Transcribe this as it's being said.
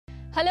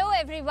Hello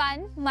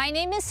everyone, my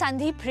name is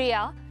Sandhi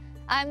Priya.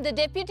 I am the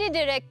Deputy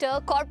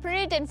Director,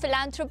 Corporate and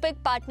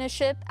Philanthropic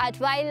Partnership at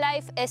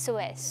Wildlife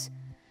SOS.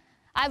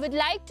 I would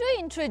like to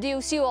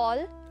introduce you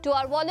all to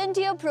our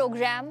volunteer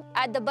program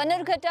at the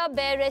Bannerghatta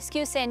Bear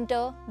Rescue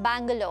Centre,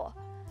 Bangalore.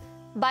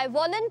 By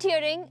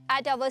volunteering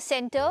at our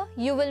centre,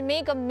 you will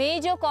make a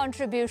major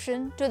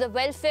contribution to the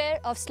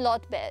welfare of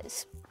sloth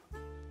bears.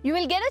 You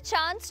will get a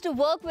chance to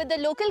work with the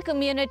local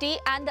community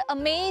and the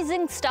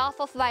amazing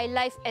staff of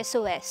Wildlife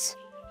SOS.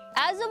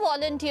 As a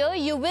volunteer,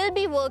 you will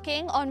be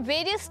working on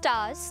various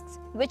tasks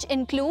which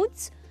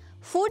includes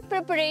food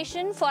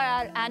preparation for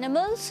our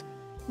animals,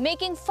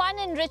 making fun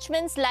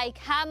enrichments like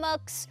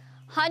hammocks,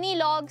 honey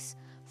logs,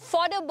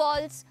 fodder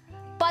balls,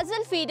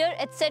 puzzle feeder,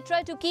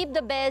 etc. to keep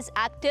the bears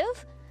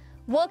active,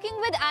 working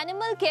with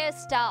animal care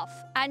staff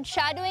and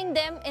shadowing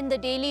them in the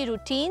daily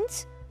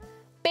routines,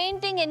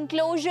 painting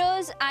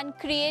enclosures and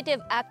creative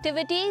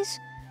activities,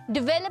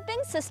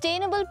 developing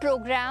sustainable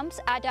programs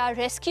at our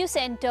rescue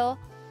center,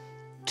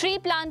 tree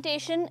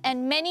plantation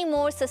and many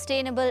more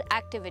sustainable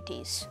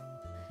activities.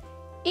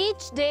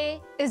 Each day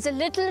is a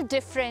little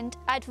different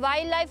at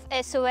Wildlife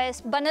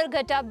SOS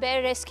Bannerghatta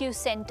Bear Rescue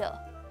Centre.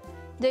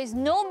 There is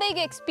no big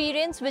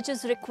experience which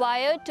is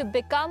required to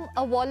become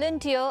a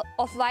volunteer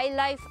of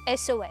Wildlife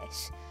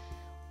SOS.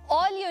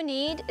 All you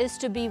need is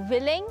to be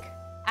willing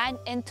and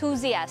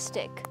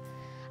enthusiastic.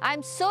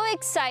 I'm so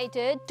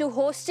excited to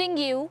hosting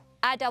you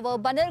at our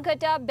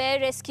Bannerghatta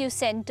Bear Rescue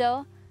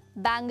Centre,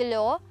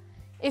 Bangalore.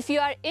 If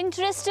you are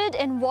interested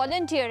in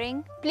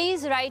volunteering,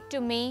 please write to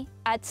me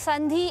at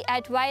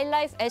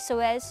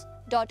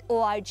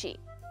sandhi@wildlifesos.org.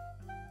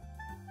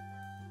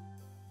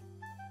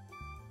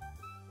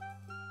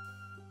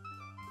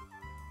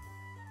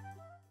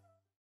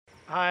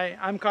 Hi,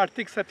 I'm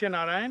Karthik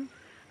Satyanarayan.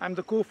 I'm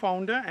the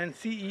co-founder and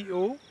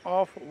CEO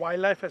of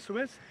Wildlife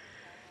SOS.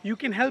 You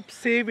can help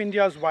save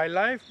India's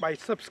wildlife by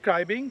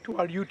subscribing to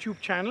our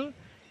YouTube channel.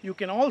 You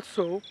can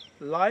also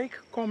like,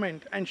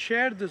 comment and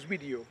share this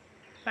video.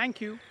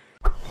 Thank you.